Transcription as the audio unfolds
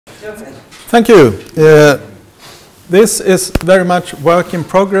Thank you. This is very much work in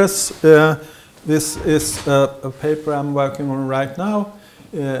progress. This is a paper I'm working on right now.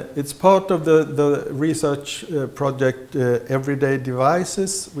 It's part of the research project Everyday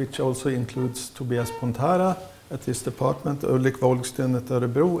Devices, which also includes Tobias Pontara at this department, Ulrik Wolgsten at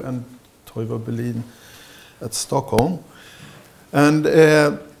Örebro, and Toivo Berlin at Stockholm. And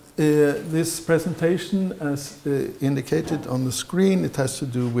this presentation, as indicated on the screen, it has to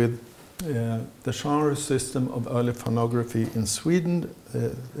do with the genre system of early phonography in Sweden,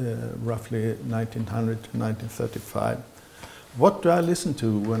 roughly 1900 to 1935. What do I listen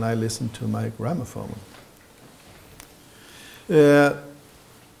to when I listen to my gramophone? The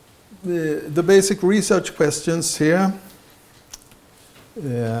basic research questions here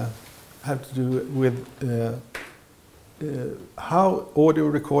have to do with how audio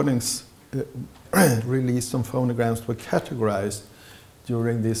recordings released on phonograms were categorized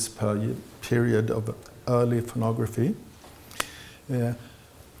during this period of early phonography.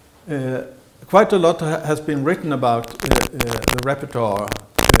 Quite a lot has been written about the repertoire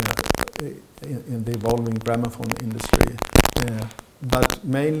in the evolving gramophone industry, but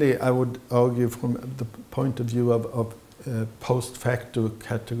mainly I would argue from the point of view of post-facto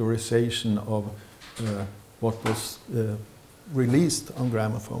categorization of what was released on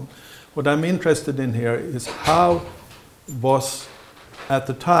gramophone. What I'm interested in here is how was at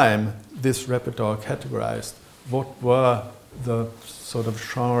the time this repertoire categorized. What were the sort of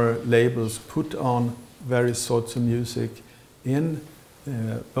genre labels put on various sorts of music in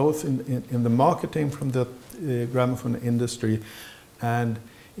both in the marketing from the gramophone industry and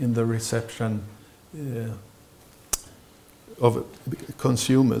in the reception of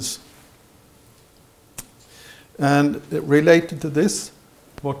consumers. And related to this,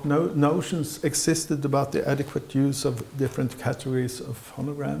 what notions existed about the adequate use of different categories of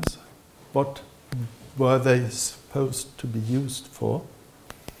phonograms? What were they supposed to be used for?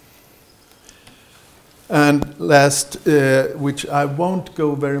 And last, which I won't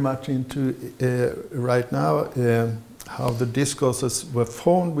go very much into right now, how the discourses were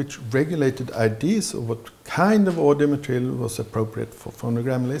formed, which regulated ideas of what kind of audio material was appropriate for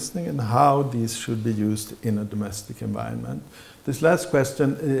phonogram listening and how these should be used in a domestic environment. This last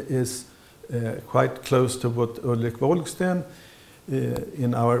question is quite close to what Ulrik Wolgsten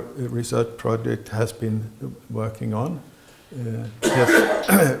in our research project has been working on. He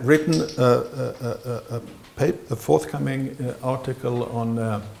has written a forthcoming article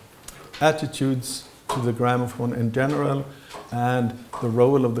on attitudes to the gramophone in general and the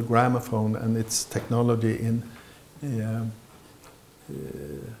role of the gramophone and its technology in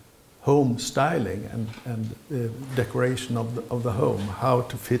home styling and decoration of the home, how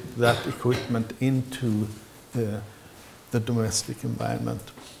to fit that equipment into the domestic environment.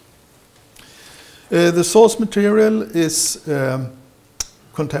 The source material is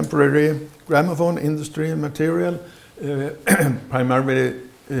contemporary gramophone industry material, primarily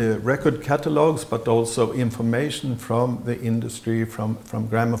record catalogs, but also information from the industry, from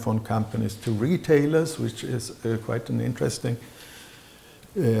gramophone companies to retailers, which is quite an interesting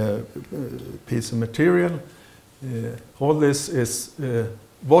piece of material. All this is,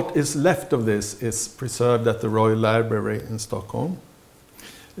 what is left of this is preserved at the Royal Library in Stockholm.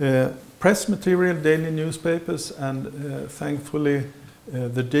 Press material, daily newspapers, and thankfully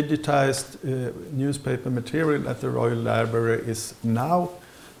the digitized newspaper material at the Royal Library is now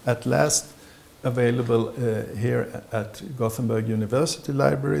at last available here at Gothenburg University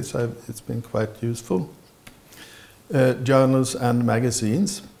Library, so it's been quite useful. Journals and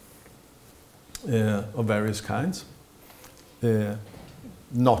magazines of various kinds,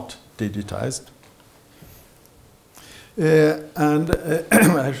 not digitized. And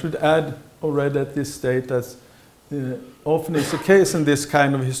I should add already at this stage, as often is the case in this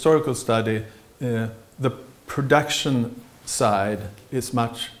kind of historical study, the production side is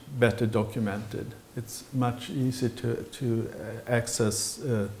much better documented. It's much easier to access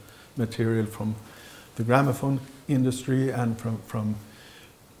material from the gramophone industry and from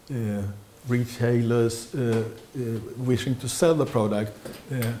retailers wishing to sell the product.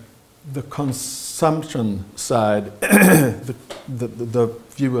 The consumption side, the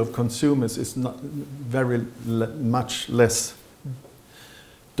view of consumers is not very much less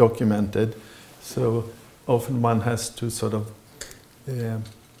documented. So often one has to sort of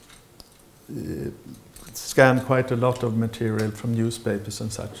scan quite a lot of material from newspapers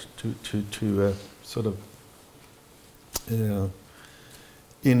and such to sort of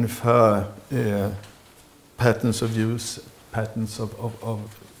infer patterns of use, patterns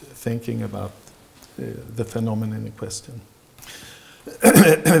of thinking about the phenomenon in question.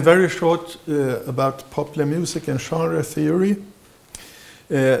 Very short about popular music and genre theory.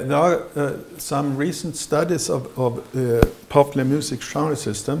 There are some recent studies of popular music genre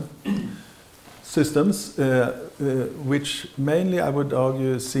systems, which mainly, I would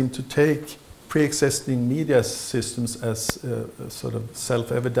argue, seem to take pre-existing media systems as a sort of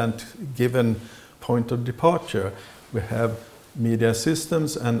self-evident given point of departure. We have media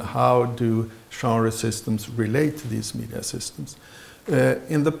systems, and how do genre systems relate to these media systems?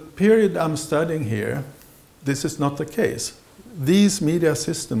 In the period I'm studying here, this is not the case. These media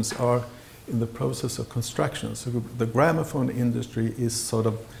systems are in the process of construction. So the gramophone industry is sort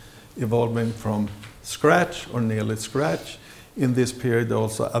of evolving from scratch or nearly scratch. In this period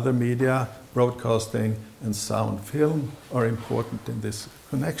also other media, broadcasting and sound film are important in these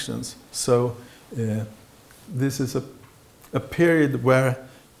connections. So this is a period where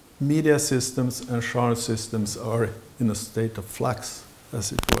media systems and genre systems are in a state of flux,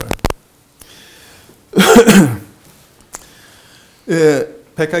 as it were.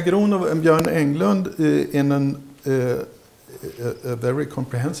 Pekka Gronov and Björn Englund in a very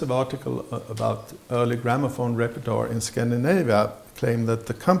comprehensive article about early gramophone repertoire in Scandinavia claimed that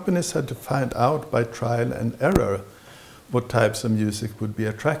the companies had to find out by trial and error what types of music would be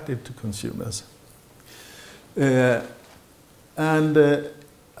attractive to consumers. And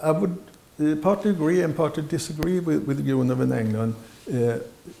I would partly agree and partly disagree with Gronov and Englund.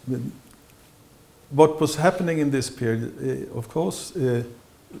 What was happening in this period, of course,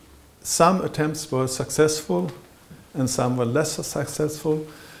 some attempts were successful and some were less successful.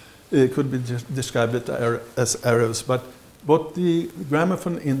 It could be described as errors. But what the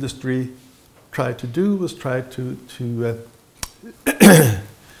gramophone industry tried to do was try to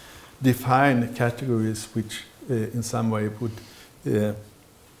define categories which in some way would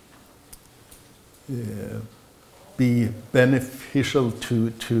be beneficial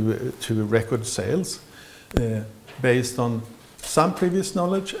to record sales based on some previous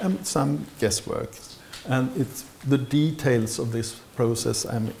knowledge and some guesswork. And it's the details of this process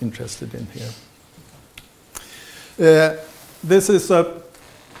I'm interested in here. This is a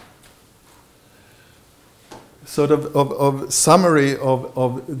sort of summary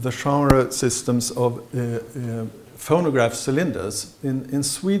of the genre systems of phonograph cylinders. In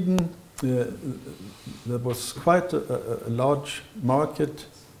Sweden, there was quite a large market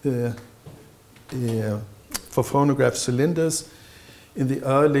for phonograph cylinders in the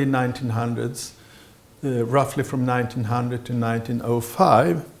early 1900s, roughly from 1900 to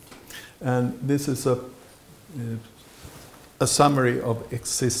 1905. And this is a summary of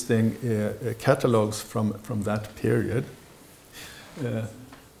existing catalogs from that period.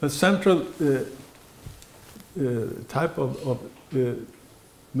 A central type of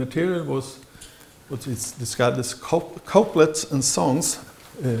material was what is described as couplets and songs,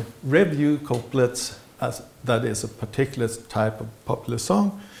 revue couplets, as that is a particular type of popular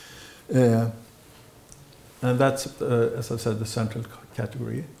song. And that's, as I said, the central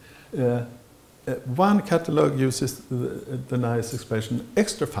category. One catalog uses the nice expression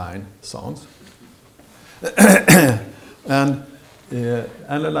extra fine songs. And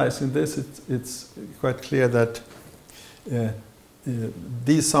analyzing this, it's quite clear that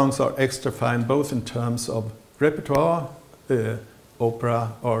these songs are extra fine both in terms of repertoire,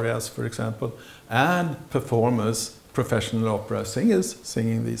 opera arias, for example, and performers, professional opera singers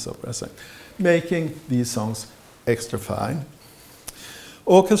singing these operas, making these songs extra fine.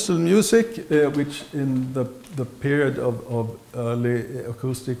 Orchestral music, which in the period of early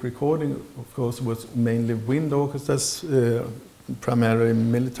acoustic recording, of course, was mainly wind orchestras, primarily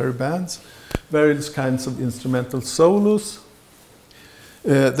military bands, various kinds of instrumental solos.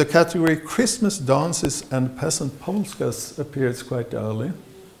 The category Christmas dances and peasant polskas appears quite early.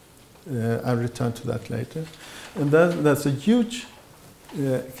 I'll return to that later. And then there's a huge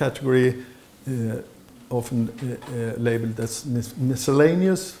category often labeled as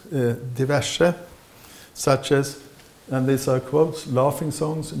miscellaneous, diverse, such as, and these are quotes, laughing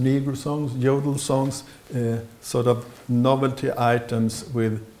songs, negro songs, yodel songs, sort of novelty items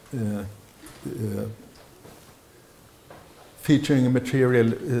with featuring a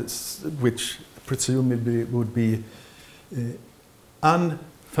material which presumably would be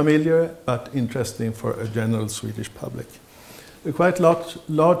unfamiliar but interesting for a general Swedish public. A quite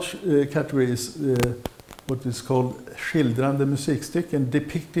large category is what is called skildrande musikstycken,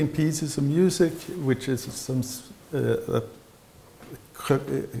 depicting pieces of music, which is some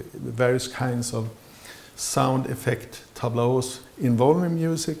various kinds of sound effect tableaus involving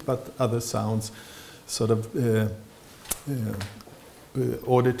music, but other sounds, sort of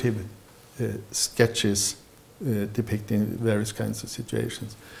auditive sketches depicting various kinds of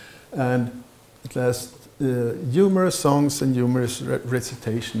situations. And at last, humorous songs and humorous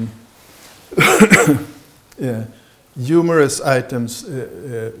recitation. Humorous items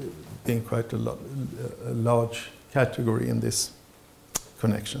being quite a large category in this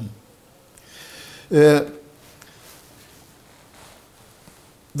connection. The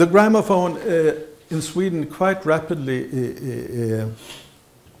gramophone in Sweden quite rapidly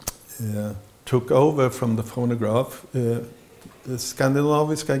took over from the phonograph. The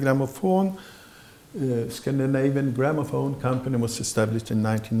Skandinaviska gramophone, Scandinavian Gramophone Company, was established in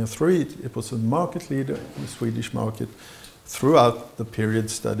 1903. It was a market leader in the Swedish market throughout the period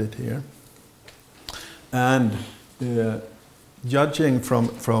studied here. And judging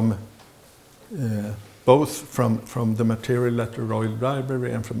from both from the material at the Royal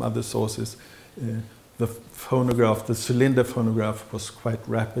Library and from other sources, the phonograph, the cylinder phonograph, was quite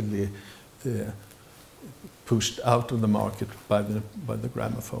rapidly pushed out of the market by the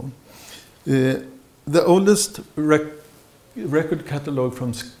gramophone. The oldest record catalogue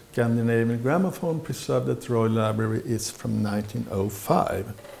from Scandinavian Gramophone preserved at the Royal Library is from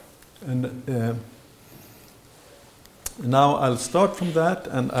 1905. And now I'll start from that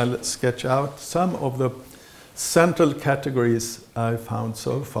and I'll sketch out some of the central categories I found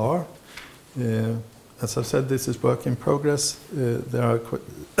so far. As I said, this is work in progress.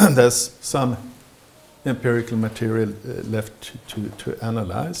 There's some empirical material left to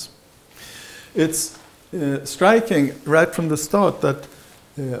analyze. It's striking right from the start that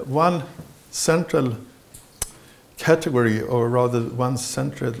one central category, or rather one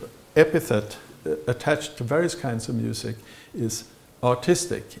central epithet attached to various kinds of music, is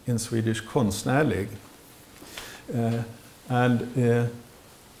artistic, in Swedish konstnärlig. And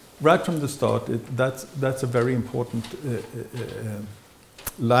right from the start, that's a very important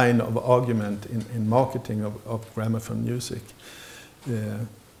line of argument in marketing of gramophone music. In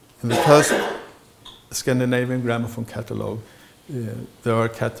the first Scandinavian gramophone catalogue, there are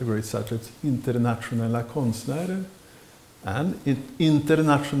categories such as internationella konstnärer and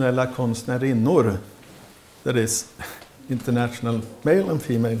internationella konstnärinnor, that is, international male and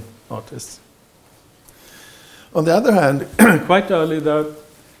female artists. On the other hand, quite early there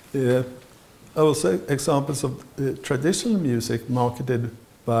are also examples of traditional music marketed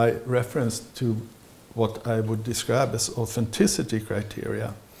by reference to what I would describe as authenticity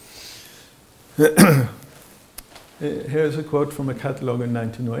criteria. Here's a quote from a catalogue in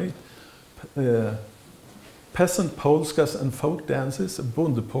 1908. Peasant polskas and folk dances,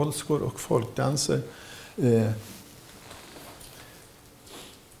 bondepolskor och folkdanser.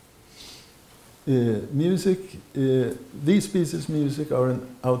 These pieces of music are an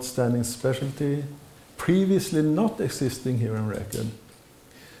outstanding specialty, previously not existing here on record.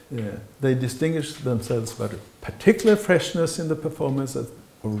 They distinguish themselves by a particular freshness in the performance of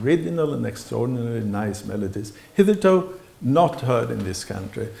original and extraordinarily nice melodies, hitherto not heard in this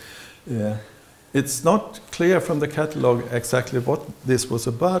country. It's not clear from the catalogue exactly what this was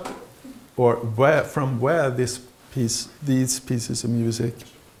about, or from where these pieces of music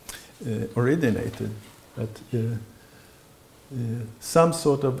originated, but some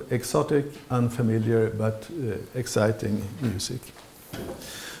sort of exotic, unfamiliar, but exciting music.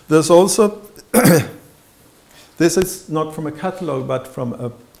 There's also, this is not from a catalogue, but from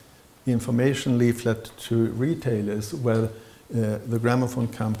an information leaflet to retailers, where the gramophone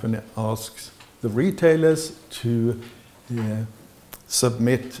company asks the retailers to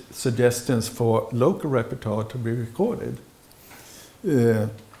submit suggestions for local repertoire to be recorded.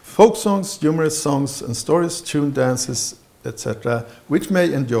 Folk songs, humorous songs and stories, tune dances, etc., which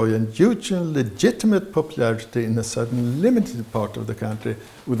may enjoy a huge and legitimate popularity in a certain limited part of the country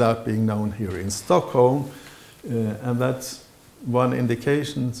without being known here in Stockholm. And that's one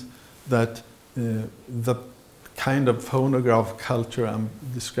indication that the kind of phonograph culture I'm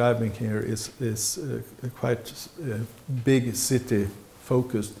describing here is quite big city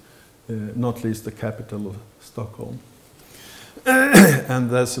focused, not least the capital of Stockholm. And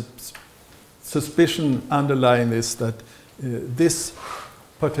there's a suspicion underlying this that this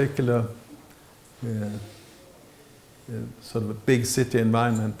particular sort of a big city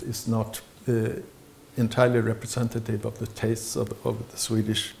environment is not entirely representative of the tastes of the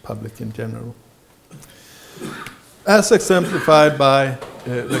Swedish public in general. As exemplified by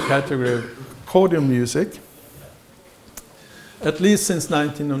the category of accordion music, at least since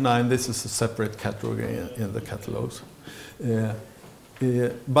 1909, this is a separate category in the catalogues.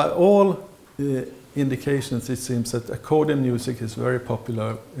 By all indications, it seems that accordion music is very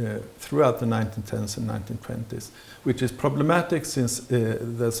popular throughout the 1910s and 1920s, which is problematic since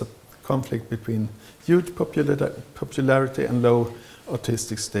there's a conflict between huge popularity and low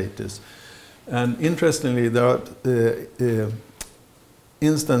artistic status. And interestingly, there are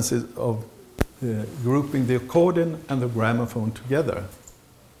instances of grouping the accordion and the gramophone together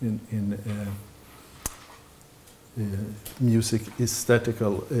in music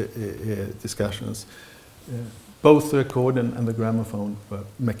aesthetical discussions. Both the accordion and the gramophone were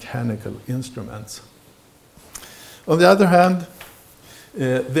mechanical instruments. On the other hand,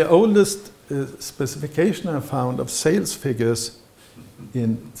 the oldest specification I found of sales figures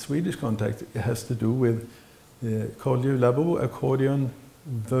in Swedish context has to do with Carl Julabo, accordion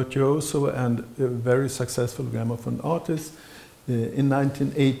virtuoso and a very successful gramophone artist. In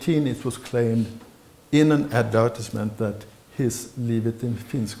 1918 it was claimed in an advertisement that his Livet in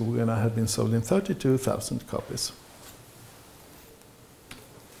Finnskogarna had been sold in 32,000 copies.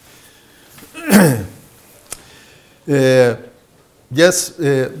 Yes,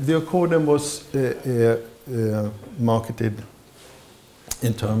 the accordion was marketed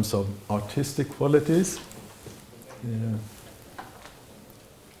in terms of artistic qualities.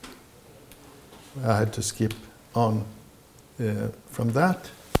 I had to skip on from that.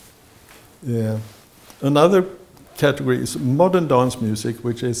 Another category is modern dance music,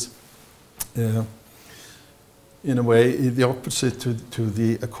 which is in a way the opposite to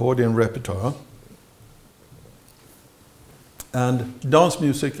the accordion repertoire. And dance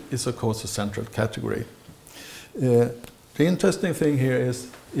music is of course a central category. The interesting thing here is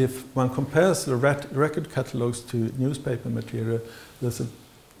if one compares the record catalogs to newspaper material, there's a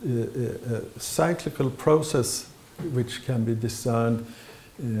cyclical process which can be discerned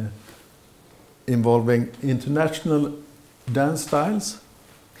involving international dance styles,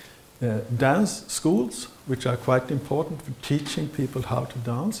 dance schools, which are quite important for teaching people how to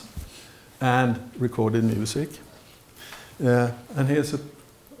dance, and recorded music. And here's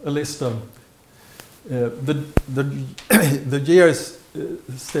a list of the years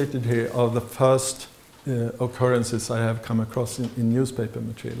stated here are the first occurrences I have come across in newspaper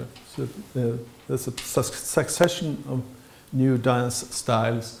material. So there's a succession of new dance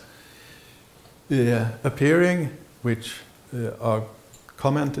styles appearing, which are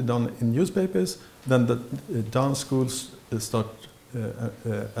commented on in newspapers. Then the dance schools start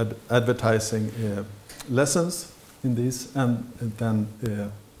advertising lessons in these, and then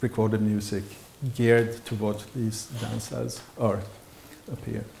recorded music geared towards these dance styles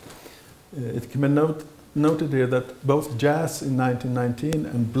appear. It can be noted here that both jazz in 1919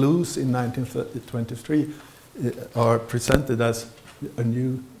 and blues in 1923 are presented as a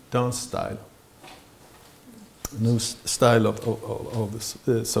new dance style, a new style of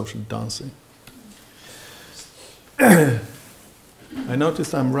social dancing. I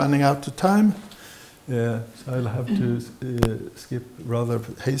noticed I'm running out of time, so I'll have to skip rather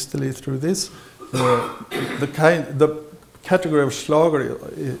hastily through this. The category of Schlager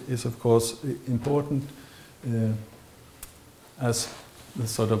is of course important as the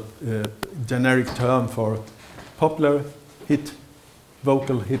sort of generic term for popular hit,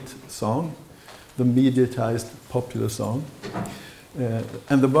 vocal hit song, the mediatized popular song.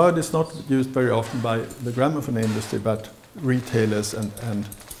 And the word is not used very often by the gramophone industry, but retailers and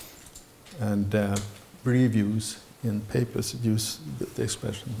reviews in papers use the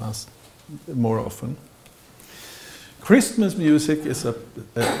expression more often. Christmas music is a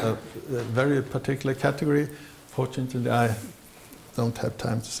very particular category. Fortunately, I don't have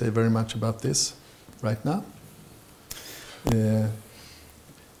time to say very much about this right now.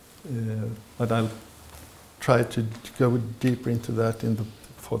 But I'll try to go deeper into that in the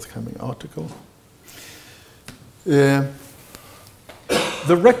forthcoming article. The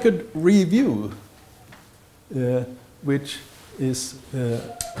record review, which is,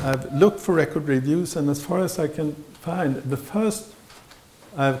 I've looked for record reviews, and as far as I can find, the first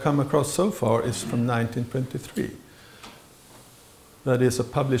I've come across so far is from 1923. That is a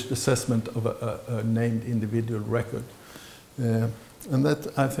published assessment of a named individual record. And that,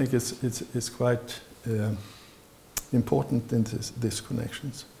 I think, is quite important in these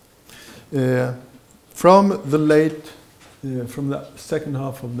connections. From the second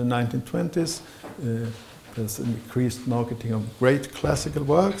half of the 1920s, there's an increased marketing of great classical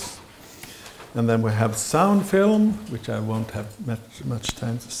works. And then we have sound film, which I won't have much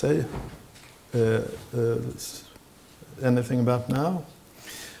time to say anything about now.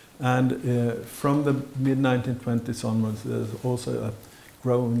 And from the mid-1920s onwards, there's also a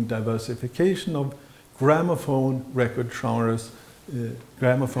growing diversification of gramophone record genres,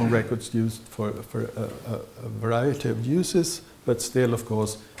 gramophone records used for a variety of uses, but still, of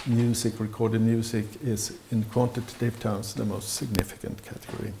course, music, recorded music, is in quantitative terms the most significant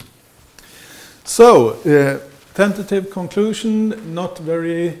category. So, tentative conclusion, not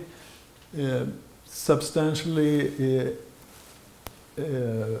very substantially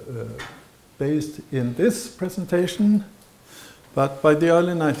based in this presentation, but by the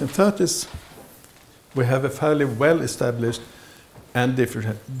early 1930s, we have a fairly well-established and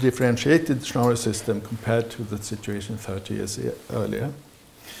differentiated genre system compared to the situation 30 years earlier,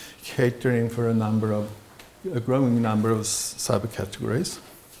 catering for a growing number of subcategories.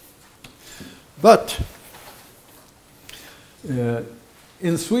 But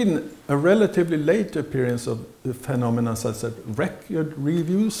in Sweden, a relatively late appearance of the phenomena such as record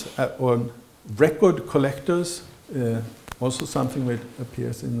reviews or record collectors, also something that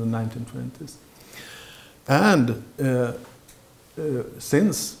appears in the 1920s. And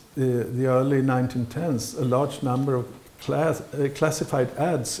since the early 1910s, a large number of classified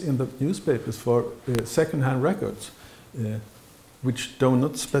ads in the newspapers for second-hand records, which do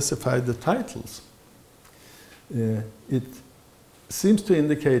not specify the titles. It seems to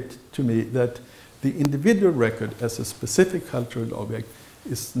indicate to me that the individual record as a specific cultural object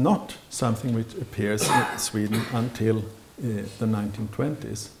is not something which appears in Sweden until the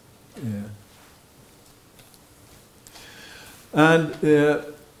 1920s. And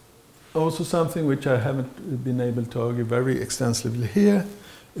also something which I haven't been able to argue very extensively here.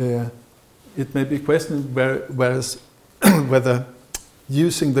 It may be questioned whether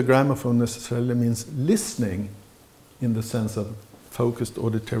using the gramophone necessarily means listening in the sense of focused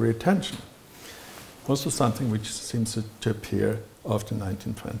auditory attention. Also something which seems to appear after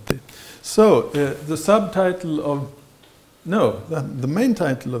 1920. So the subtitle of, the main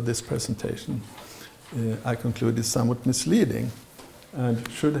title of this presentation, I conclude, is somewhat misleading and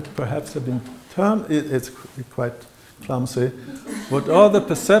should perhaps have been termed, it's quite clumsy, what are the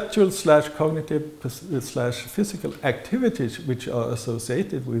perceptual / cognitive / physical activities which are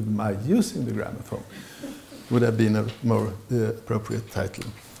associated with my using the gramophone? Would have been a more appropriate title.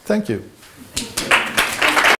 Thank you.